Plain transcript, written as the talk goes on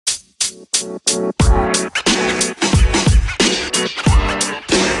Heyo,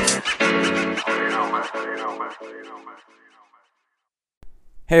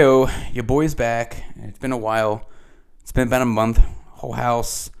 your boy's back. It's been a while. It's been about a month. Whole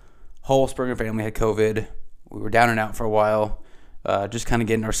Springer family had COVID. We were down and out for a while. Just kind of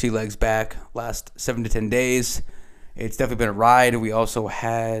getting our sea legs back last 7 to 10 days. It's definitely been a ride. We also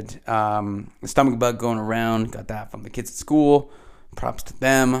had a stomach bug going around. Got that from the kids at school. Props to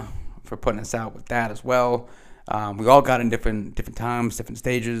them for putting us out with that as well. We all got in different times, different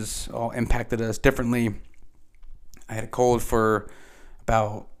stages. All impacted us differently. I had a cold for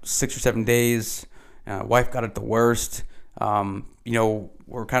about 6 or 7 days. Wife got it the worst.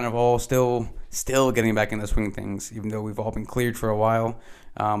 We're kind of all still getting back in the swing of things, even though we've all been cleared for a while.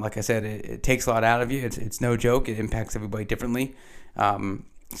 Like I said, it takes a lot out of you. It's no joke. It impacts everybody differently.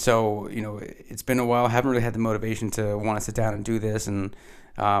 It's been a while. I haven't really had the motivation to want to sit down and do this. And,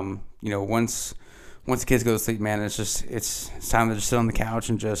 once the kids go to sleep, man, it's time to just sit on the couch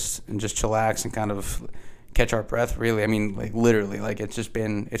and just chillax and kind of catch our breath, really. I mean, like, literally, like, it's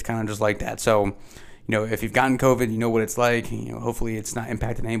kind of just like that. So, if you've gotten COVID, you know what it's like. Hopefully it's not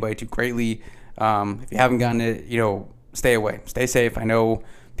impacting anybody too greatly. If you haven't gotten it, stay away. Stay safe. I know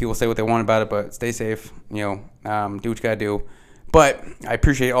people say what they want about it, but stay safe. Do what you got to do. But I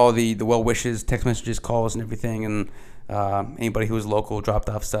appreciate all the well wishes, text messages, calls, and everything. And anybody who was local dropped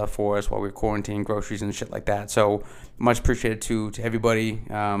off stuff for us while we were quarantining, groceries and shit like that. So much appreciated to everybody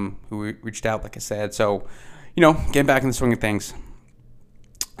who reached out, like I said. So, getting back in the swing of things.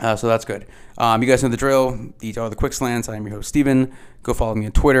 So that's good. You guys know the drill. These are the Quick Slants. I am your host, Steven. Go follow me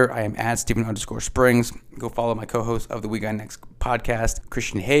on Twitter. I am at Steven_Springs. Go follow my co-host of the We Got Next podcast,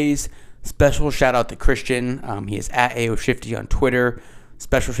 Christian Hayes. Special shout out to Christian. He is at AOShifty on Twitter.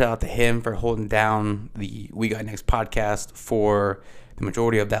 Special shout out to him for holding down the We Got Next podcast for the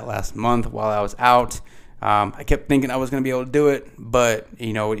majority of that last month while I was out. I kept thinking I was going to be able to do it, but,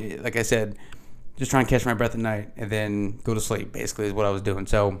 like I said, just trying to catch my breath at night and then go to sleep, basically, is what I was doing.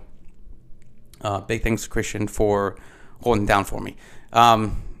 So, big thanks to Christian for holding down for me.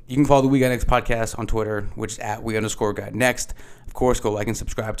 You can follow the We Got Next podcast on Twitter, which is at We_Got Next. Of course, go like and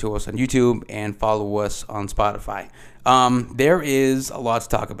subscribe to us on YouTube and follow us on Spotify. There is a lot to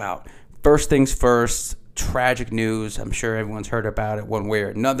talk about. First things first, tragic news. I'm sure everyone's heard about it one way or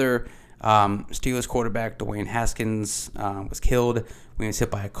another. Steelers quarterback Dwayne Haskins was killed when he was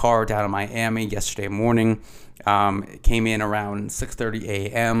hit by a car down in Miami yesterday morning. It came in around 6:30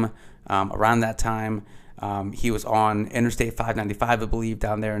 a.m. Around that time, he was on Interstate 595, I believe,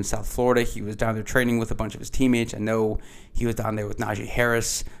 down there in South Florida. He was down there training with a bunch of his teammates. I know he was down there with Najee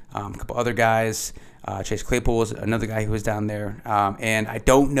Harris, a couple other guys. Chase Claypool was another guy who was down there. And I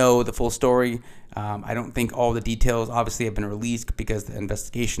don't know the full story. I don't think all the details obviously have been released because the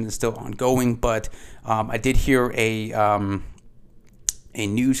investigation is still ongoing. But I did hear a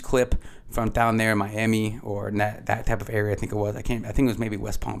news clip from down there in Miami or in that type of area. I think it was. I think it was maybe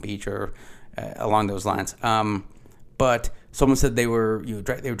West Palm Beach or along those lines. But someone said they were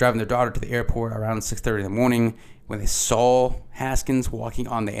driving their daughter to the airport around 6:30 in the morning when they saw Haskins walking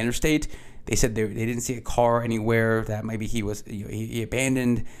on the interstate. They said they didn't see a car anywhere, that maybe he was he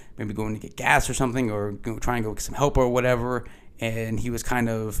abandoned, maybe going to get gas or something, or trying to go get some help or whatever. And he was kind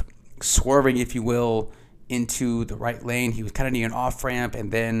of swerving, if you will, into the right lane. He was kind of near an off ramp,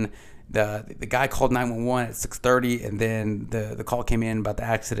 and then the guy called 911 at 6:30, and then the call came in about the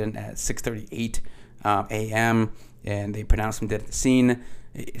accident at 6:38 a.m. and they pronounced him dead at the scene.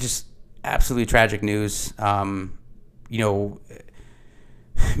 Just absolutely tragic news.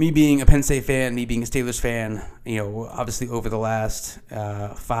 Me being a Penn State fan, me being a Steelers fan, obviously over the last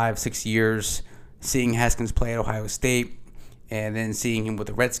 5-6 years, seeing Haskins play at Ohio State, and then seeing him with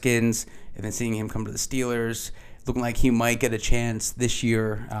the Redskins, and then seeing him come to the Steelers, looking like he might get a chance this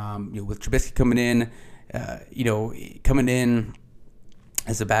year. With Trubisky coming in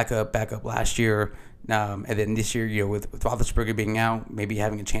as a backup last year, and then this year, with Roethlisberger being out, maybe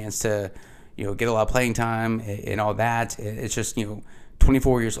having a chance to, get a lot of playing time and all that. It's just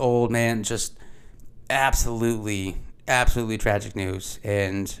 24 years old, man, just absolutely tragic news.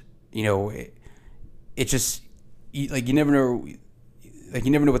 And, it just, you never know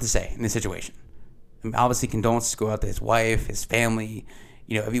what to say in this situation. I mean, obviously, condolences go out to his wife, his family,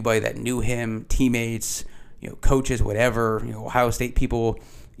 everybody that knew him, teammates, coaches, whatever, Ohio State people,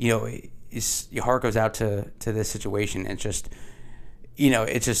 your heart goes out to this situation. And just,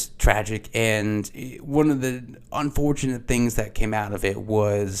 it's just tragic. And one of the unfortunate things that came out of it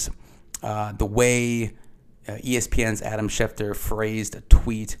was the way ESPN's Adam Schefter phrased a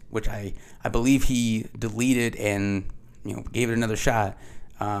tweet, which I believe he deleted and gave it another shot.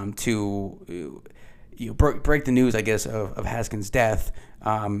 to break the news, I guess, of Haskins' death.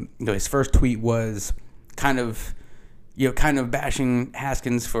 His first tweet was kind of bashing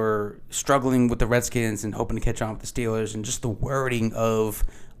Haskins for struggling with the Redskins and hoping to catch on with the Steelers, and just the wording of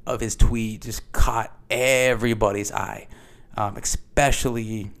his tweet just caught everybody's eye,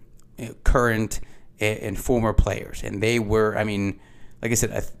 especially current and former players. And they were, I mean, like I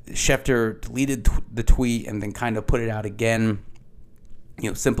said, Schefter deleted the tweet and then kind of put it out again,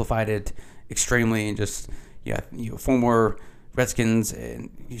 simplified it extremely, and just, former Redskins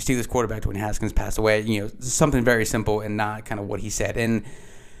and Steelers quarterback Dwayne Haskins passed away. Something very simple and not kind of what he said. And,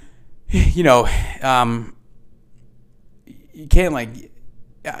 you can't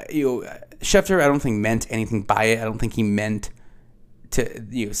Schefter, I don't think meant anything by it. I don't think he meant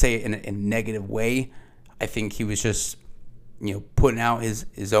to say it in a negative way. I think he was just putting out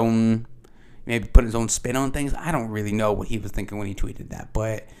his own, maybe putting his own spin on things. I don't really know what he was thinking when he tweeted that,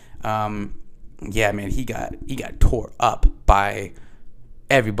 but yeah, man, he got tore up by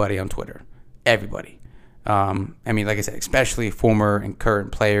everybody on Twitter. Everybody. I mean, like I said, especially former and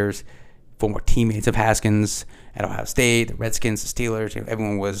current players, former teammates of Haskins at Ohio State, the Redskins, the Steelers.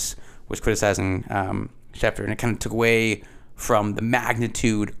 Everyone was criticizing Schefter, and it kind of took away from the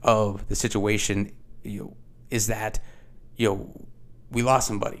magnitude of the situation. Is that we lost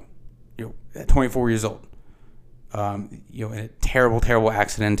somebody, at 24 years old, in a terrible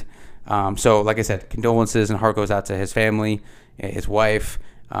accident. So, like I said, condolences and heart goes out to his family, his wife.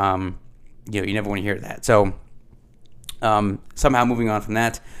 You never want to hear that. So, somehow moving on from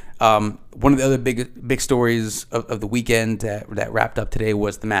that, one of the other big stories of the weekend that wrapped up today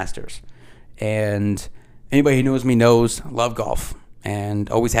was the Masters. And anybody who knows me knows I love golf, and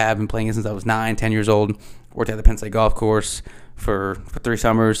always have been playing it since I was 9-10 years old. Worked at the Penn State Golf Course for 3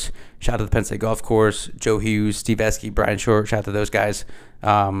 summers. Shout out to the Penn State Golf Course, Joe Hughes, Steve Esky, Brian Short. Shout out to those guys.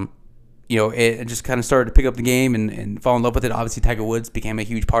 It just kind of started to pick up the game and fall in love with it. Obviously, Tiger Woods became a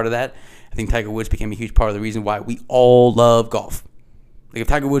huge part of that. I think Tiger Woods became a huge part of the reason why we all love golf. Like, if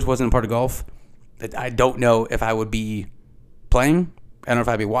Tiger Woods wasn't a part of golf, I don't know if I would be playing. I don't know if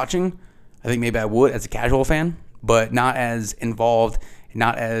I'd be watching. I think maybe I would as a casual fan, but not as involved,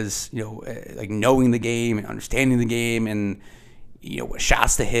 not as, knowing the game and understanding the game and, what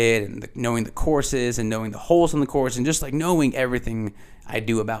shots to hit and knowing the courses and knowing the holes on the course and just knowing everything I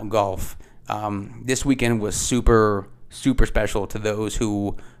do about golf. This weekend was super, super special to those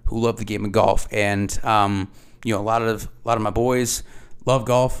who love the game of golf. And, a lot of my boys love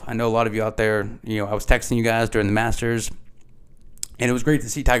golf. I know a lot of you out there, I was texting you guys during the Masters, and it was great to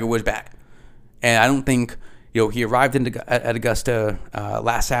see Tiger Woods back. And I don't think, he arrived at Augusta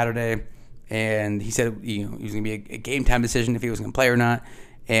last Saturday, and he said he was going to be a game time decision if he was going to play or not.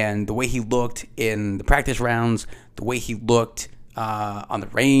 And the way he looked in the practice rounds, the way he looked on the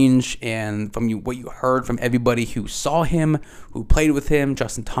range, and from what you heard from everybody who saw him, who played with him,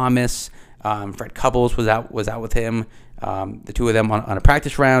 Justin Thomas, Fred Couples was out with him, the two of them on a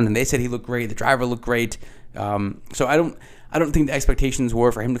practice round, and they said he looked great. The driver looked great. So I don't think the expectations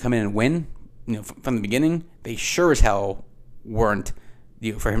were for him to come in and win. From the beginning, they sure as hell weren't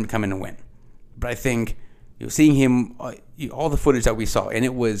for him to come in and win. But I think seeing him, all the footage that we saw, and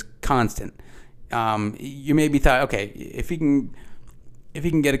it was constant. You maybe thought, okay, if he can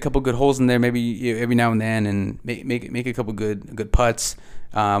get a couple good holes in there, maybe every now and then, and make a couple good putts.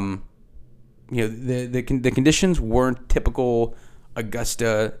 The conditions weren't typical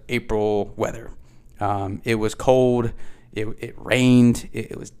Augusta April weather. It was cold. It rained.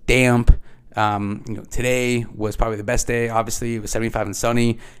 It was damp. Today was probably the best day. Obviously, it was 75 and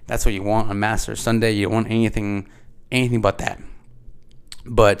sunny. That's what you want on Masters Sunday. You don't want anything but that.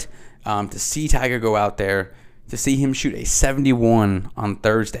 But to see Tiger go out there, to see him shoot a 71 on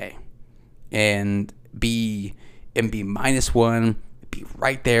Thursday, and be -1, be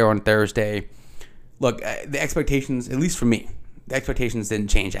right there on Thursday. Look, the expectations, at least for me, the expectations didn't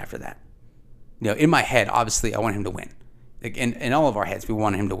change after that. In my head, obviously, I want him to win. In all of our heads, we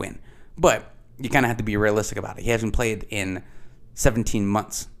want him to win. But you kind of have to be realistic about it. He hasn't played in 17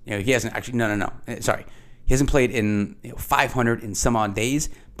 months. He hasn't actually, no. Sorry. He hasn't played in 500 and some odd days,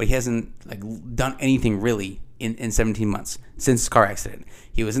 but he hasn't done anything really in 17 months since his car accident.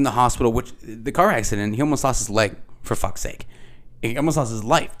 He was in the hospital, which the car accident, he almost lost his leg, for fuck's sake. He almost lost his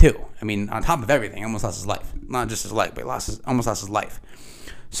life, too. I mean, on top of everything, he almost lost his life. Not just his leg, but almost lost his life.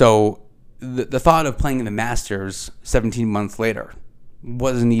 So the thought of playing in the Masters 17 months later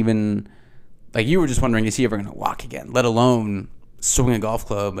wasn't even, you were just wondering, is he ever going to walk again, let alone swing a golf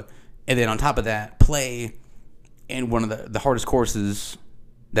club, and then on top of that, play in one of the hardest courses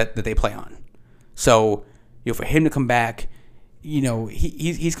that they play on. So, for him to come back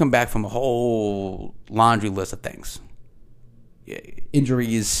he's come back from a whole laundry list of things.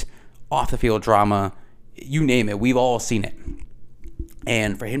 Injuries, off the field drama, you name it. We've all seen it.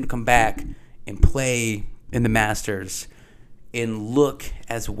 And for him to come back and play in the Masters and look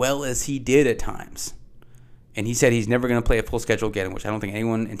as well as he did at times. And he said he's never going to play a full schedule again, which I don't think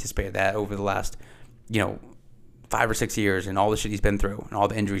anyone anticipated that over the last, 5 or 6 years and all the shit he's been through and all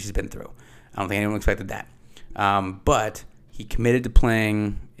the injuries he's been through. I don't think anyone expected that. But he committed to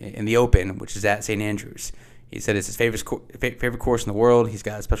playing in the Open, which is at St. Andrews. He said it's his favorite course in the world. He's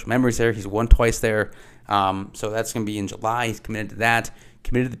got special memories there. He's won twice there. So that's going to be in July. He's committed to that.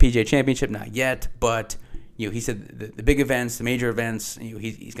 Committed to the PGA Championship, not yet. But, he said the big events, the major events,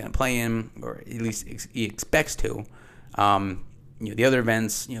 he's going to play in, or at least he expects to. The other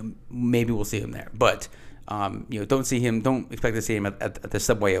events, maybe we'll see him there. But, don't expect to see him at the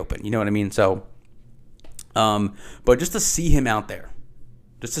Subway Open. You know what I mean? So, but just to see him out there,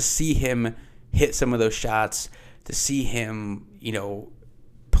 just to see him hit some of those shots, to see him,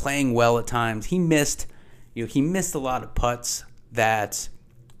 playing well at times. He missed a lot of putts that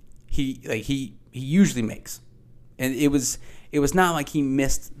he usually makes, and it was not like he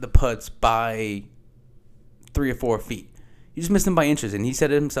missed the putts by 3 or 4 feet. He just missed them by inches, and he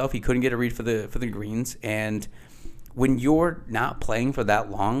said it himself. He couldn't get a read for the greens, and when you're not playing for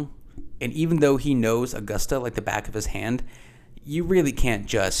that long, and even though he knows Augusta like the back of his hand, you really can't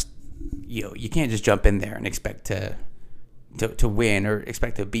just you can't just jump in there and expect to win or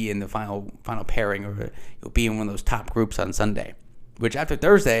expect to be in the final pairing or be in one of those top groups on Sunday. Which after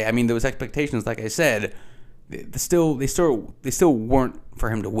Thursday, I mean, those expectations, like I said, they still weren't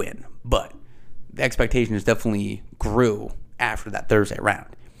for him to win, but the expectations definitely grew after that Thursday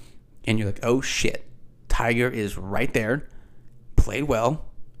round. And you're like, oh shit, Tiger is right there, played well,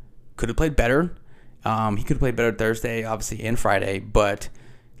 could have played better. He could have played better Thursday, obviously, and Friday, but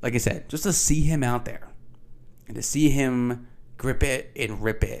like I said, just to see him out there and to see him grip it and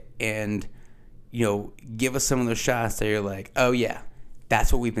rip it and, give us some of those shots that you're like, oh yeah,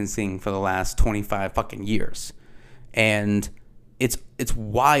 that's what we've been seeing for the last 25 fucking years. And it's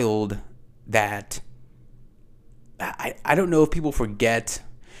wild that I don't know if people forget,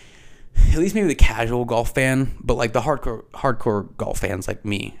 at least maybe the casual golf fan, but like the hardcore golf fans like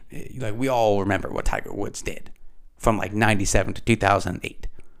me, like we all remember what Tiger Woods did from like 97 to 2008.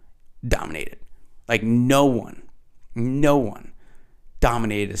 Dominated. Like no one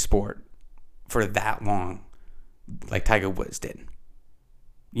dominated a sport for that long like Tiger Woods did.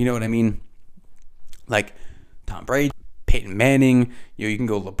 You know what I mean? Like Tom Brady, Peyton Manning, you can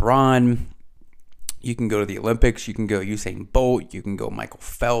go LeBron, you can go to the Olympics, you can go Usain Bolt, you can go Michael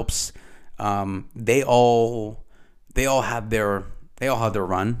Phelps. They all have their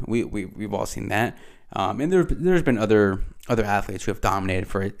run. We've all seen that. And there's been other athletes who have dominated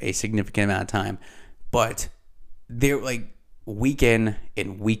for a significant amount of time, but they're like week in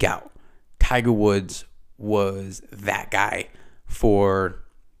and week out. Tiger Woods was that guy for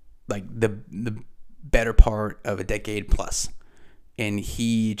like the better part of a decade plus, and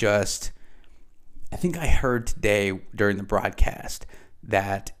he just, I think I heard today during the broadcast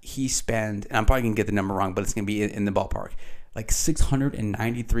that he spent, and I'm probably gonna get the number wrong, but it's gonna be in the ballpark, like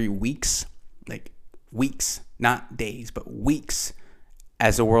 693 weeks, like weeks, not days, but weeks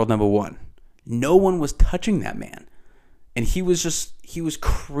as the world number one. No one was touching that man. And he was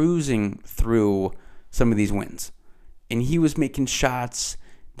cruising through some of these wins. And he was making shots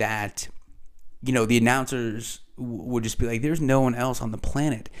that, the announcers would just be like, there's no one else on the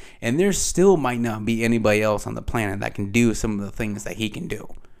planet. And there still might not be anybody else on the planet that can do some of the things that he can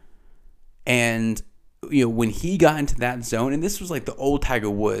do. And, when he got into that zone, and this was like the old Tiger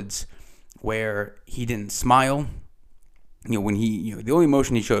Woods, where he didn't smile. When he, the only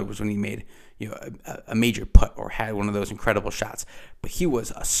emotion he showed was when he made, a major putt or had one of those incredible shots. But he was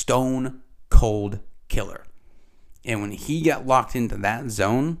a stone cold killer. And when he got locked into that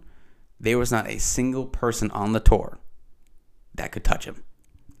zone, there was not a single person on the tour that could touch him.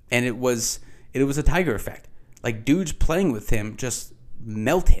 And it was a Tiger effect. Like dudes playing with him just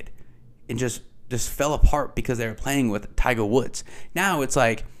melted and just fell apart because they were playing with Tiger Woods. Now it's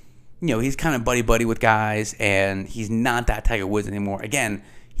like, he's kind of buddy-buddy with guys, and he's not that Tiger Woods anymore. Again,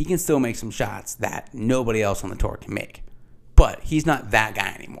 he can still make some shots that nobody else on the tour can make. But he's not that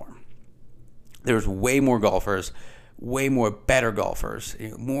guy anymore. There's way more golfers, way more better golfers,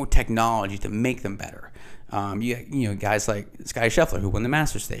 more technology to make them better. Guys like Scottie Scheffler, who won the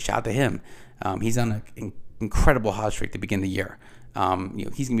Masters today. Shout out to him. He's on an incredible hot streak to begin the year.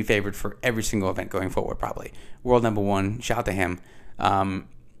 He's going to be favored for every single event going forward, probably. World number one. Shout out to him.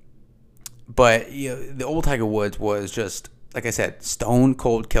 But the old Tiger Woods was just like I said, stone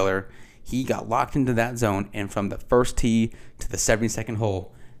cold killer. He got locked into that zone, and from the first tee to the 72nd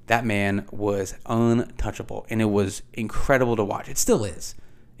hole, that man was untouchable, and it was incredible to watch. It still is.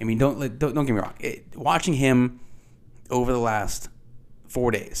 I mean, don't get me wrong. Watching him over the last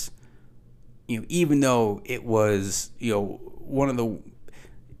 4 days, even though it was one of the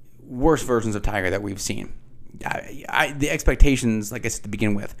worst versions of Tiger that we've seen, the expectations, like I said to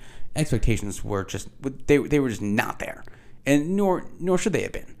begin with, expectations were just they were just not there, and nor should they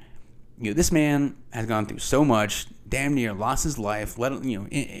have been. This man has gone through so much, damn near lost his life,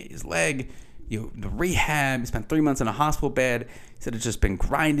 his leg, the rehab. He spent 3 months in a hospital bed. He said it's just been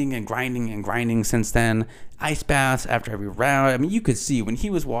grinding and grinding and grinding since then. Ice baths after every round. I mean, you could see when he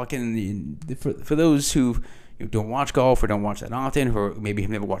was walking. For those who don't watch golf or don't watch that often, or maybe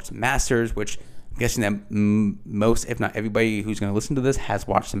have never watched the Masters, which I'm guessing that most, if not everybody who's going to listen to this, has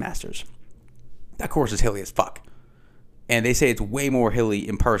watched the Masters. That course is hilly as fuck. And they say it's way more hilly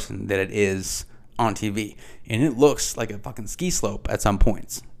in person than it is on TV. And it looks like a fucking ski slope at some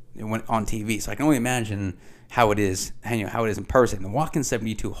points on TV. So I can only imagine how it is, how it is in person. And walking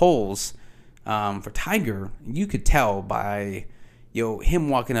 72 holes for Tiger, you could tell by him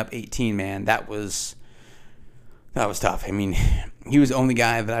walking up 18, man, that was tough. I mean, he was the only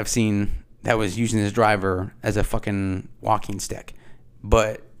guy that I've seen that was using his driver as a fucking walking stick.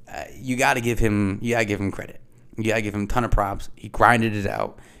 But you got to give him credit. You got to give him a ton of props. He grinded it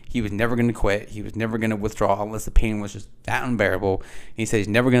out. He was never going to quit. He was never going to withdraw unless the pain was just that unbearable. And he said he's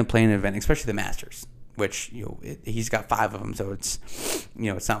never going to play an event, especially the Masters, which he's got 5 of them, so it's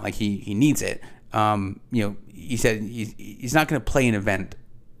it's not like he needs it. He said he's not going to play an event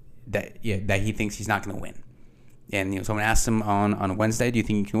that he thinks he's not going to win. And someone asked him on Wednesday, "Do you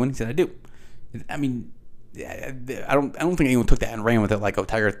think you can win?" He said, "I do." I mean, I don't think anyone took that and ran with it like, "Oh,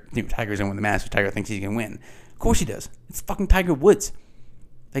 Tiger's gonna win the Masters. Tiger thinks he's gonna win." Of course he does. It's fucking Tiger Woods,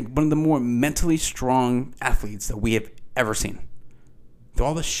 like one of the more mentally strong athletes that we have ever seen. Through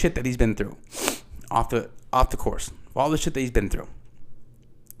all the shit that he's been through, off the course, all the shit that he's been through.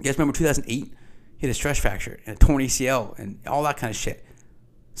 You guys remember 2008? He had a stress fracture and a torn ACL and all that kind of shit.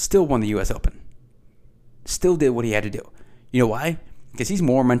 Still won the U.S. Open. Still did what he had to do. You know why? Because he's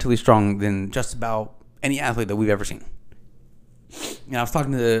more mentally strong than just about any athlete that we've ever seen. I was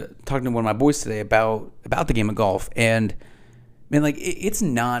talking to one of my boys today about the game of golf, and man, like it's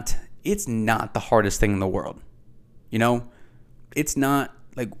not the hardest thing in the world. It's not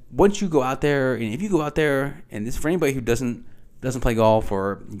like once you go out there, and if you go out there, and this for anybody who doesn't play golf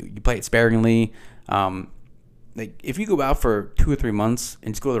or you play it sparingly, like if you go out for 2 or 3 months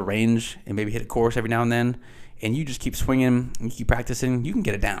and just go to the range and maybe hit a course every now and then, and you just keep swinging and you keep practicing, you can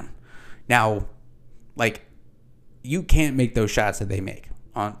get it down. Now, like, you can't make those shots that they make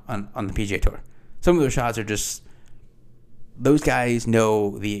on the PGA Tour. Some of those shots are just, those guys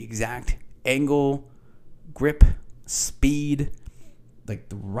know the exact angle, grip, speed, like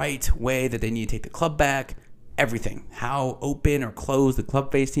the right way that they need to take the club back, everything. How open or closed the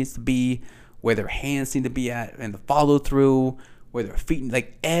club face needs to be, where their hands need to be at, and the follow through, where their feet,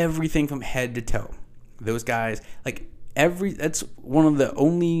 like everything from head to toe. Those guys, like that's one of the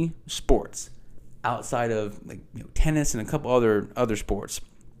only sports outside of tennis and a couple other sports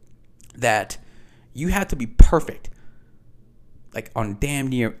that you have to be perfect, like on damn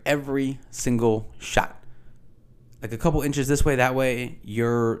near every single shot. Like a couple inches this way, that way,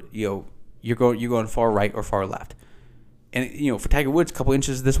 you're going far right or far left. And for Tiger Woods, a couple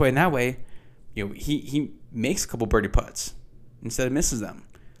inches this way and that way, he makes a couple birdie putts instead of misses them.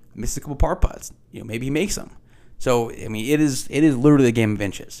 Misses a couple par putts. Maybe he makes them. So I mean, it is literally a game of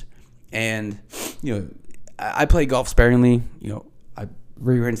inches. And I play golf sparingly. I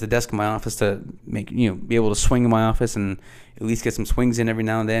rearrange the desk in my office to make be able to swing in my office and at least get some swings in every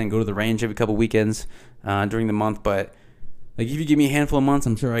now and then, and go to the range every couple weekends during the month. But like if you give me a handful of months,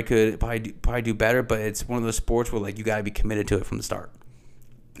 I'm sure I could probably do better. But it's one of those sports where like you got to be committed to it from the start.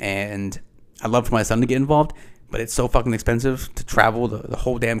 And I'd love for my son to get involved, but it's so fucking expensive to travel the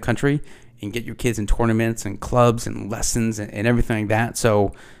whole damn country and get your kids in tournaments and clubs and lessons and everything like that.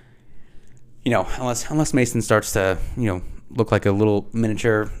 So, unless Mason starts to, look like a little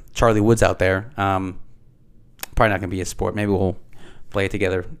miniature Charlie Woods out there, probably not going to be a sport. Maybe we'll play it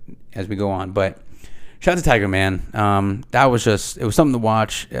together as we go on. But shout out to Tiger, man. It was something to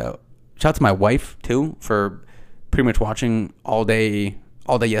watch. Shout out to my wife, too, for pretty much watching all day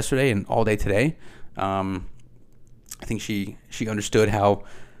yesterday and all day today. I think she understood how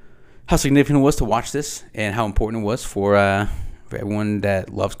significant it was to watch this and how important it was for everyone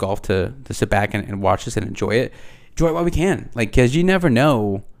that loves golf to sit back and watch this and enjoy it while we can. Like, because you never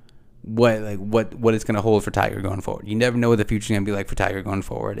know what it's going to hold for Tiger going forward. You never know what the future is going to be like for Tiger going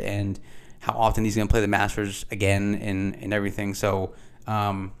forward, and how often he's going to play the Masters again and everything. So,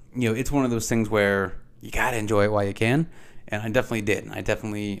 it's one of those things where you got to enjoy it while you can. And I definitely did. I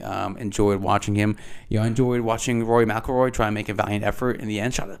definitely enjoyed watching him. I enjoyed watching Rory McIlroy try and make a valiant effort. In the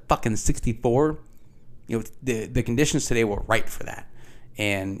end, shot a fucking 64. The conditions today were right for that.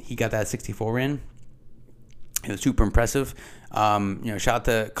 And he got that 64 in. It was super impressive. Shout out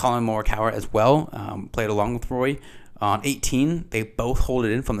to Colin Morikawa as well. Played along with Roy. On 18, they both hold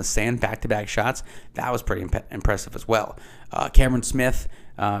it in from the sand, back-to-back shots. That was pretty impressive as well. Cameron Smith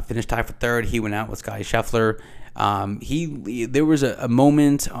finished tied for third. He went out with Scottie Scheffler. There was a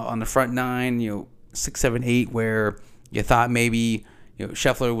moment on the front nine, 6, 7, 8, where you thought maybe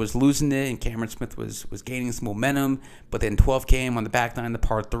Scheffler was losing it and Cameron Smith was gaining some momentum. But then 12 came on the back nine, the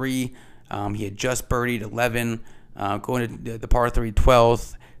par 3. He had just birdied 11, going to the par 3,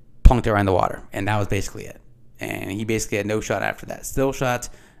 12th, plunked it around the water, and that was basically it. And he basically had no shot after that. Still shot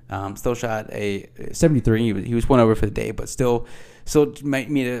a 73. He was one over for the day, but still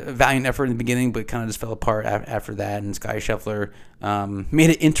made a valiant effort in the beginning, but kind of just fell apart after that. And Scottie Scheffler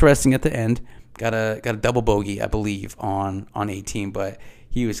made it interesting at the end. Got a double bogey, I believe, on 18, but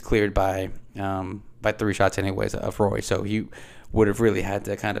he was cleared by 3 shots anyways of Roy. So he would have really had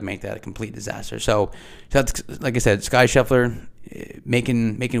to kind of make that a complete disaster. So like I said, Scottie Scheffler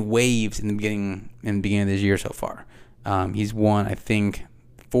making waves in the beginning of this year so far. He's won, I think,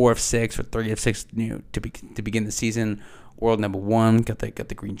 4 of 6 or 3 of 6, to begin the season. World number 1, got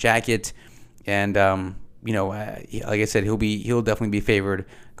the green jacket, and like I said, he'll definitely be favored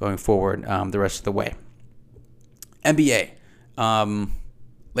going forward the rest of the way. NBA,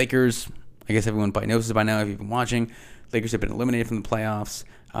 Lakers. I guess everyone probably knows this by now if you've been watching. Lakers have been eliminated from the playoffs,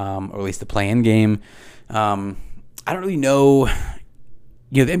 or at least the play-in game. I don't really know.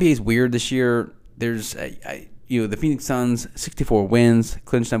 The NBA is weird this year. There's the Phoenix Suns, 64 wins,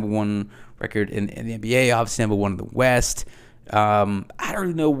 clinched number 1 record in the NBA, obviously number 1 in the West. I don't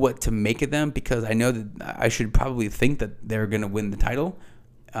really know what to make of them, because I know that I should probably think that they're going to win the title,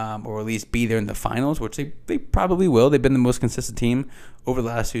 or at least be there in the finals, which they probably will. They've been the most consistent team over the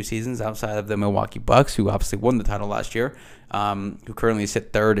last 2 seasons, outside of the Milwaukee Bucks, who obviously won the title last year, who currently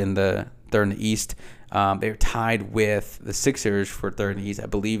sit third in the East. They're tied with the Sixers for third in the East. I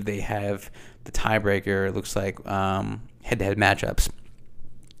believe they have the tiebreaker. It looks like head-to-head matchups.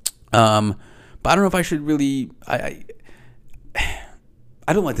 But I don't know if I should really. I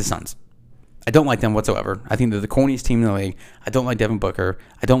don't like the Suns. I don't like them whatsoever. I think they're the corniest team in the league. I don't like Devin Booker.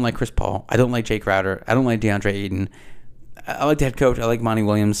 I don't like Chris Paul. I don't like Jay Crowder. I don't like DeAndre Ayton. I like the head coach. I like Monty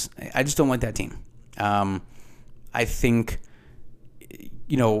Williams. I just don't like that team. I think,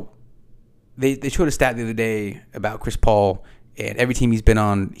 they showed a stat the other day about Chris Paul, and every team he's been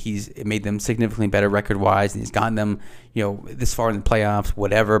on, it made them significantly better record-wise, and he's gotten them, this far in the playoffs,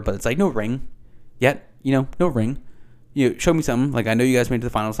 whatever. But it's like, no ring yet. No ring. Show me something. Like, I know you guys made it to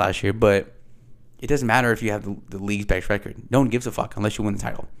the finals last year, but it doesn't matter if you have the league's best record. No one gives a fuck unless you win the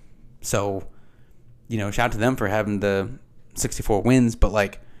title. So, shout out to them for having the 64 wins, but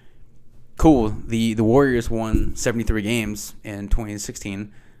like, cool. The Warriors won 73 games in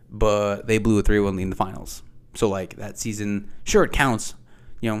 2016, but they blew a 3-1 lead in the finals. So like, that season, sure, it counts.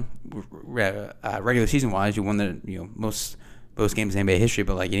 Regular season wise, you won the most games in NBA history,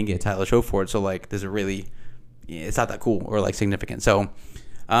 but like, you didn't get a title to show for it. So like, it's not that cool or like significant. So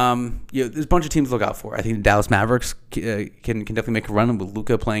there's a bunch of teams to look out for. I think the Dallas Mavericks can definitely make a run with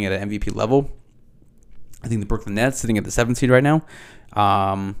Luka playing at an MVP level. I think the Brooklyn Nets sitting at the 7th seed right now.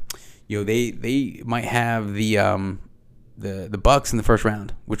 They might have the Bucks in the first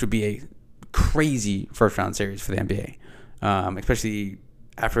round, which would be a crazy first round series for the NBA, especially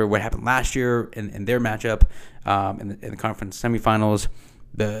after what happened last year in their matchup in the conference semifinals.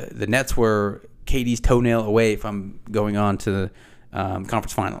 The Nets were KD's toenail away from going on to the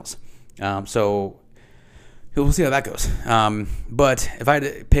conference finals. So we'll see how that goes. But if I had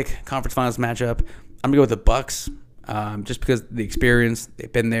to pick conference finals matchup, I'm going to go with the Bucks, just because the experience,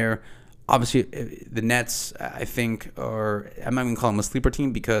 they've been there. Obviously, the Nets, I think, I'm not even calling them a sleeper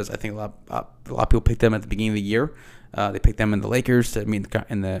team, because I think a lot of people picked them at the beginning of the year. They picked them in the Lakers to meet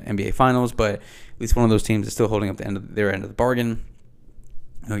in the NBA Finals, but at least one of those teams is still holding up their end of the bargain.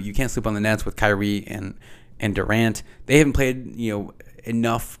 You can't sleep on the Nets with Kyrie and Durant. They haven't played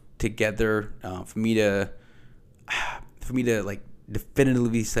enough together for me to like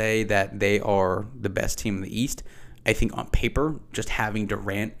definitively say that they are the best team in the East. I think on paper, just having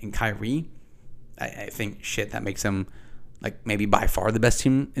Durant and Kyrie, I think that makes them like maybe by far the best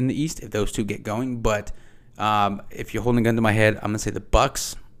team in the East if those two get going. But if you're holding a gun to my head, I'm gonna say the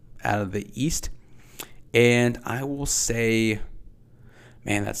Bucks out of the East. And I will say,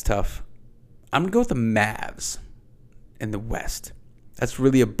 man, that's tough. I'm going to go with the Mavs in the West. That's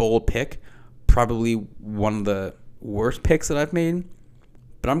really a bold pick. Probably one of the worst picks that I've made.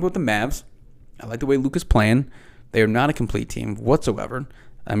 But I'm going with the Mavs. I like the way Luka's playing. They are not a complete team whatsoever.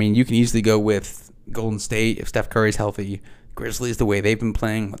 I mean, you can easily go with Golden State if Steph Curry's healthy. Grizzlies, the way they've been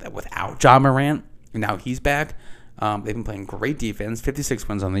playing without Ja Morant, and now he's back. They've been playing great defense, 56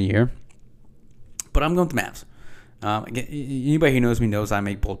 wins on the year. But I'm going with the Mavs. Again, anybody who knows me knows I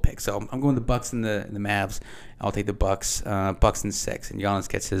make bold picks. So I'm going with the Bucks and the Mavs. I'll take the Bucks. Bucks in 6, and Giannis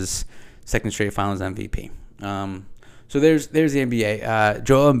gets his second straight Finals MVP. So there's the NBA.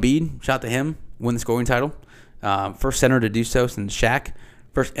 Joel Embiid, shout out to him, win the scoring title. First center to do so since Shaq.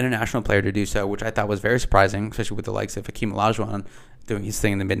 First international player to do so, which I thought was very surprising, especially with the likes of Hakeem Olajuwon doing his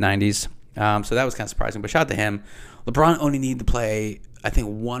thing in the mid-90s. So that was kind of surprising. But shout out to him. LeBron only needed to play, I think,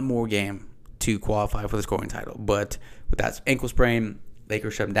 one more game to qualify for the scoring title. But with that ankle sprain,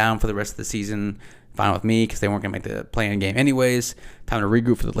 Lakers shut him down for the rest of the season. Fine with me because they weren't going to make the play-in game anyways. Time to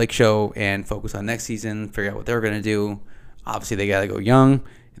regroup for the Lake Show and focus on next season, figure out what they're going to do. Obviously, they got to go young, and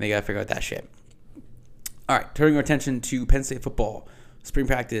they got to figure out that shit. All right, turning our attention to Penn State football. Spring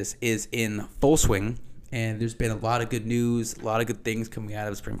practice is in full swing, and there's been a lot of good news, a lot of good things coming out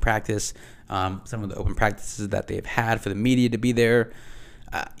of spring practice. Some of the open practices that they've had for the media to be there.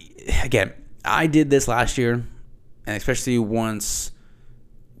 Again, I did this last year, and especially once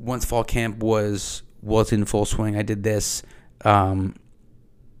fall camp was in full swing, I did this. I don't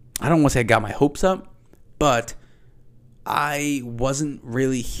want to say I got my hopes up, but I wasn't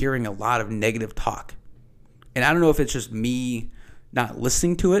really hearing a lot of negative talk. And I don't know if it's just me not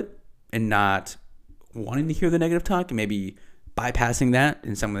listening to it and not wanting to hear the negative talk and maybe bypassing that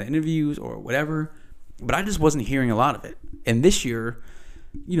in some of the interviews or whatever, but I just wasn't hearing a lot of it. And this year,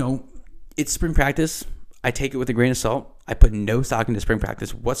 it's spring practice. I take it with a grain of salt. I put no stock into spring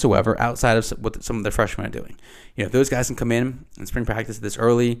practice whatsoever outside of what some of the freshmen are doing. If those guys can come in spring practice this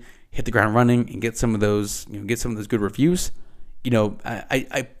early, hit the ground running, and get some of those, good reviews,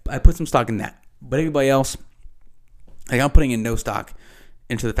 I put some stock in that. But everybody else, I'm putting in no stock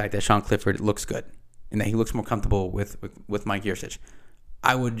into the fact that Sean Clifford looks good and that he looks more comfortable with Mike Yurcich.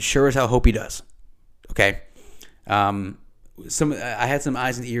 I would sure as hell hope he does. Okay. I had some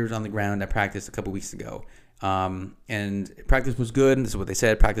eyes and ears on the ground at practice a couple weeks ago. And practice was good. This is what they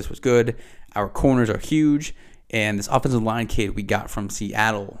said. Practice was good. Our corners are huge. And this offensive line kid we got from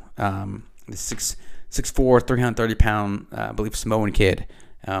Seattle, the 6'4", 330-pound, I believe Samoan kid,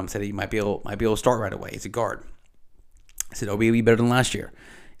 said he might be able to start right away. He's a guard. I said, will he be better than last year?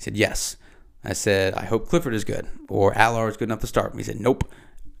 He said, yes. I said, I hope Clifford is good or Allar is good enough to start. He said, nope.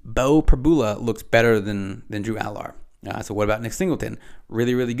 Bo Prabula looks better than Drew Allar. I said, what about Nick Singleton?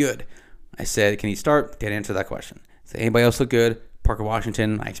 Really, really good. I said, can he start? Didn't answer that question. I said, anybody else look good? Parker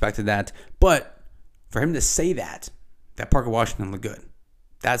Washington, I expected that. But for him to say that Parker Washington looked good,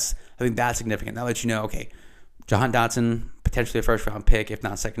 I think that's significant. That lets you know, okay, Jahan Dotson, potentially a first-round pick, if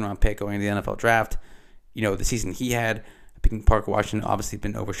not second-round pick going into the NFL draft. The season he had, picking Parker Washington, obviously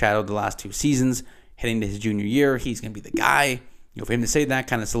been overshadowed the last 2 seasons. Heading to his junior year, he's going to be the guy. For him to say that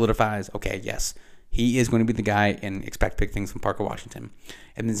kind of solidifies, okay, yes, he is going to be the guy, and expect big things from Parker Washington.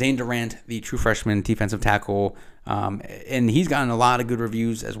 And then Zane Durant, the true freshman defensive tackle, and he's gotten a lot of good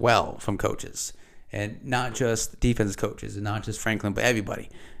reviews as well from coaches. And not just defensive coaches, and not just Franklin, but everybody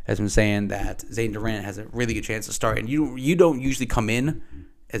has been saying that Zane Durant has a really good chance to start. And you don't usually come in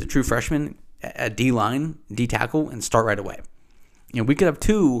as a true freshman at D-line, D-tackle, and start right away. We could have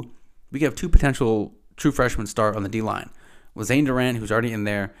two potential true freshmen start on the D-line. With Zane Durant, who's already in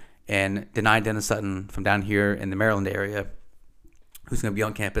there, and Denai Dennis Sutton from down here in the Maryland area, who's going to be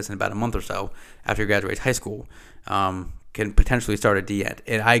on campus in about a month or so after he graduates high school, can potentially start at D-end.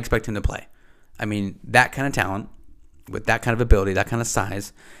 And I expect him to play. I mean, that kind of talent, with that kind of ability, that kind of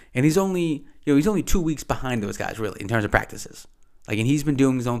size, and he's only 2 weeks behind those guys, really, in terms of practices. And he's been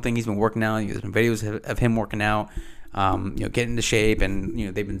doing his own thing. He's been working out. There's been videos of him working out, getting into shape,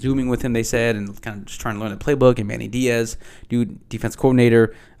 and they've been zooming with him. They said, and kind of just trying to learn the playbook. And Manny Diaz, defense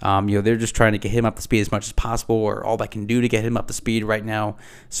coordinator, they're just trying to get him up to speed as much as possible, or all they can do to get him up to speed right now.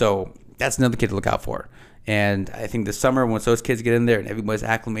 So that's another kid to look out for. And I think this summer, once those kids get in there and everybody's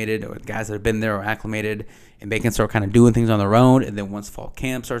acclimated, or the guys that have been there are acclimated, and they can start kind of doing things on their own, and then once fall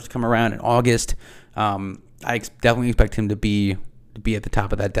camp starts to come around in August, I definitely expect him to be at the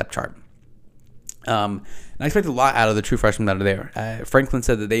top of that depth chart. And I expect a lot out of the true freshmen that are there. Franklin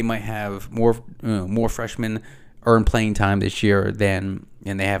said that they might have more freshmen earn playing time this year than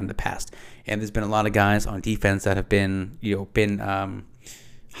they have in the past. And there's been a lot of guys on defense that have been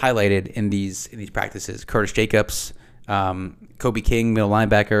highlighted in these practices. Curtis Jacobs, Kobe King, middle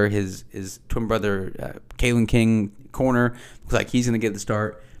linebacker, his twin brother Kalen King, corner, looks like he's going to get the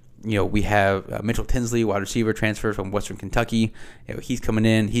start. We have Mitchell Tinsley, wide receiver, transfer from Western Kentucky. He's coming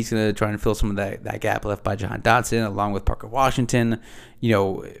in. He's going to try and fill some of that gap left by Jahan Dotson, along with Parker Washington.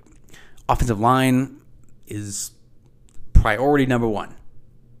 Offensive line is priority number one,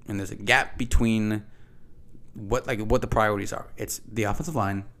 and there's a gap between what the priorities are. It's the offensive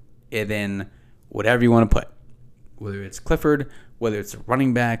line, and then whatever you want to put, whether it's Clifford, whether it's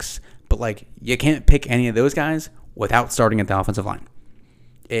running backs, but you can't pick any of those guys without starting at the offensive line.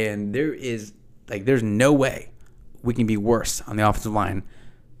 And there's no way we can be worse on the offensive line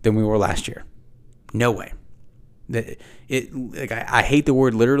than we were last year. No way. I hate the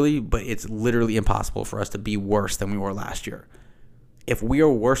word literally, but it's literally impossible for us to be worse than we were last year. If we are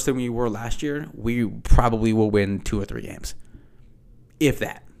worse than we were last year, we probably will win 2 or 3 games. If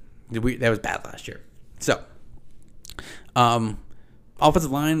that. That was bad last year. So,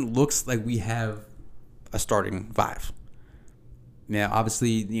 offensive line looks like we have a starting 5. Now,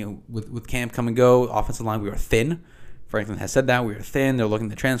 obviously, with camp come and go, offensive line, we are thin. Franklin has said that. We are thin. They're looking at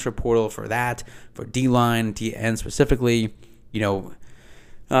the transfer portal for that, for D-line, T-end specifically. So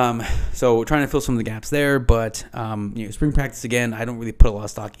we're trying to fill some of the gaps there. But, spring practice, again, I don't really put a lot of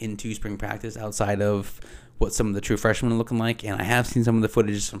stock into spring practice outside of what some of the true freshmen are looking like. And I have seen some of the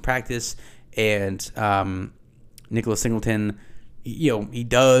footage from practice. And Nicholas Singleton, he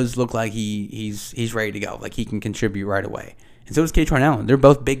does look like he's ready to go. Like, he can contribute right away. And so does K. Allen. They're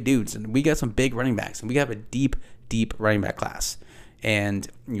both big dudes. And we got some big running backs. And we have a deep running back class. And,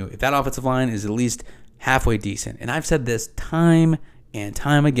 if that offensive line is at least halfway decent, and I've said this time and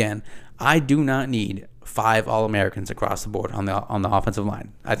time again, I do not need 5 All-Americans across the board on the offensive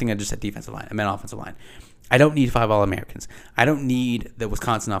line. I think I just said defensive line. I meant offensive line. I don't need 5 All-Americans. I don't need the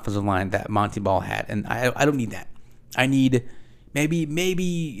Wisconsin offensive line that Monty Ball had. And I don't need that. I need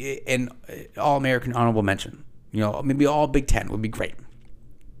maybe an All-American honorable mention. Maybe all Big Ten would be great.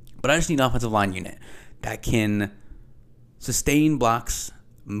 But I just need an offensive line unit that can sustain blocks,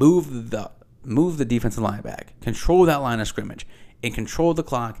 move the defensive line back, control that line of scrimmage, and control the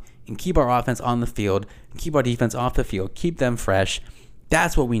clock, and keep our offense on the field, and keep our defense off the field, keep them fresh.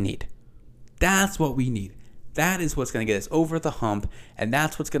 That's what we need. That's what we need. That is what's going to get us over the hump, and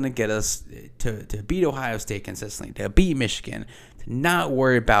that's what's going to get us to beat Ohio State consistently, to beat Michigan, to not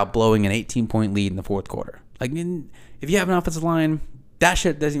worry about blowing an 18-point lead in the fourth quarter. If you have an offensive line, that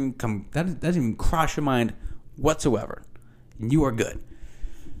shit doesn't even cross your mind whatsoever. And you are good.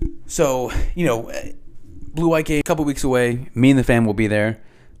 So, Blue-White game, a couple weeks away. Me and the fam will be there.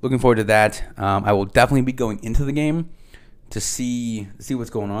 Looking forward to that. I will definitely be going into the game to see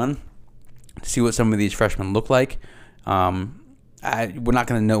what's going on, to see what some of these freshmen look like. We're not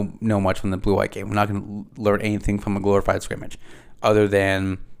going to know much from the Blue-White game. We're not going to learn anything from a glorified scrimmage other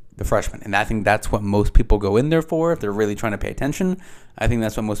than the freshmen. And I think that's what most people go in there for. If they're really trying to pay attention, I think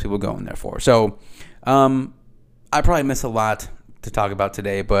that's what most people go in there for. So I probably miss a lot to talk about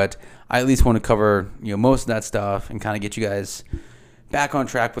today, but I at least want to cover most of that stuff and kind of get you guys back on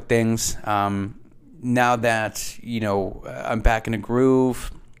track with things. Now that I'm back in a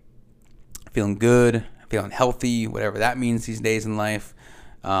groove, feeling good, feeling healthy, whatever that means these days in life.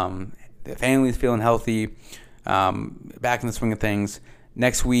 The family's feeling healthy, back in the swing of things.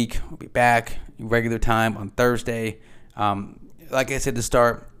 Next week, we'll be back, regular time on Thursday. Like I said to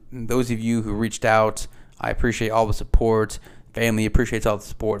start, those of you who reached out, I appreciate all the support. Family appreciates all the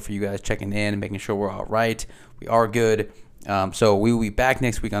support for you guys checking in and making sure we're all right. We are good. So we will be back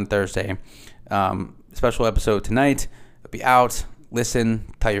next week on Thursday. Special episode tonight. It'll be out. Listen,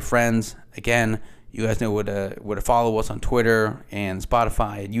 tell your friends. Again, you guys know where to follow us on Twitter and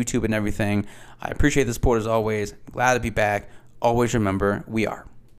Spotify and YouTube and everything. I appreciate the support as always. Glad to be back. Always remember, we are